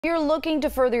If you're looking to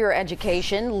further your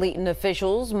education, Leighton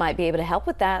officials might be able to help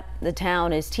with that. The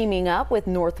town is teaming up with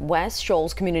Northwest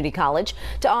Shoals Community College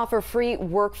to offer free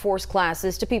workforce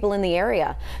classes to people in the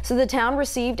area. So the town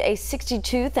received a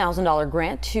 $62,000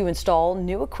 grant to install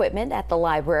new equipment at the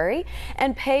library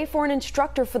and pay for an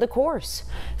instructor for the course.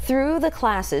 Through the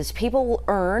classes, people will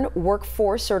earn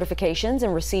workforce certifications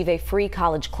and receive a free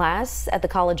college class at the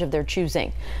college of their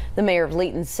choosing. The mayor of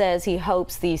Leighton says he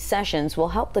hopes these sessions will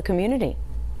help the community.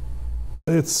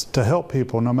 It's to help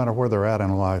people no matter where they're at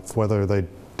in life, whether they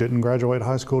didn't graduate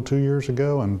high school 2 years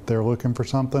ago and they're looking for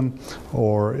something,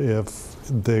 or if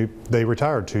they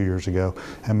retired 2 years ago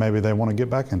and maybe they want to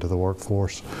get back into the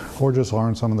workforce or just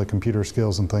learn some of the computer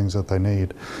skills and things that they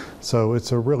need. So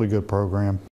it's a really good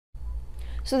program.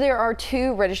 So there are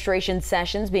 2 registration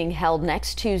sessions being held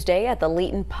next Tuesday at the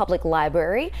Leighton Public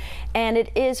Library, and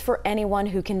it is for anyone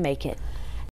who can make it.